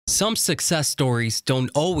some success stories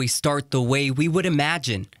don't always start the way we would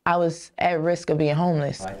imagine. I was at risk of being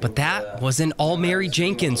homeless. But that wasn't all Mary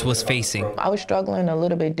Jenkins was facing. I was struggling a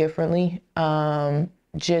little bit differently,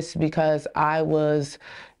 just because I was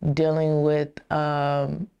dealing with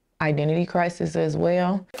identity crisis as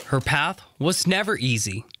well. Her path was never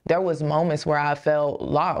easy. There was moments where I felt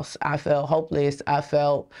lost. I felt hopeless. I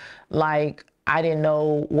felt like I didn't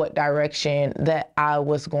know what direction that I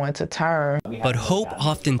was going to turn. But hope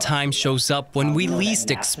oftentimes shows up when we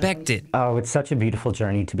least expect it. Oh, it's such a beautiful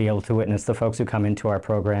journey to be able to witness the folks who come into our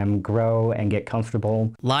program grow and get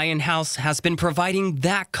comfortable. Lion House has been providing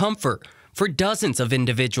that comfort for dozens of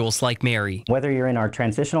individuals like Mary. Whether you're in our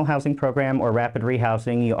transitional housing program or rapid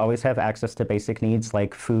rehousing, you always have access to basic needs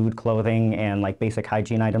like food, clothing, and like basic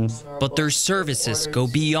hygiene items. But their services go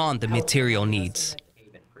beyond the material needs.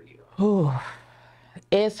 Ooh,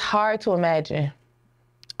 it's hard to imagine.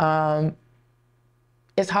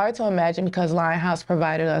 It's hard to imagine because Lion House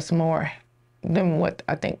provided us more than what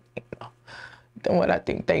I think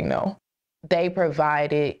they know. They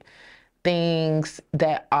provided things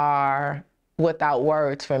that are without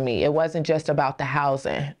words for me. It wasn't just about the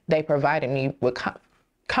housing. They provided me with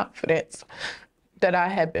confidence that I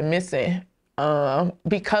had been missing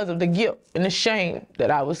because of the guilt and the shame that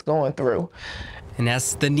I was going through. And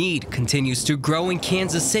as the need continues to grow in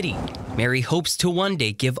Kansas City, Mary hopes to one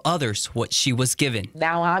day give others what she was given.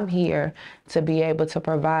 Now I'm here to be able to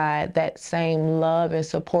provide that same love and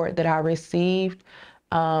support that I received.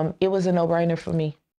 It was a no-brainer for me.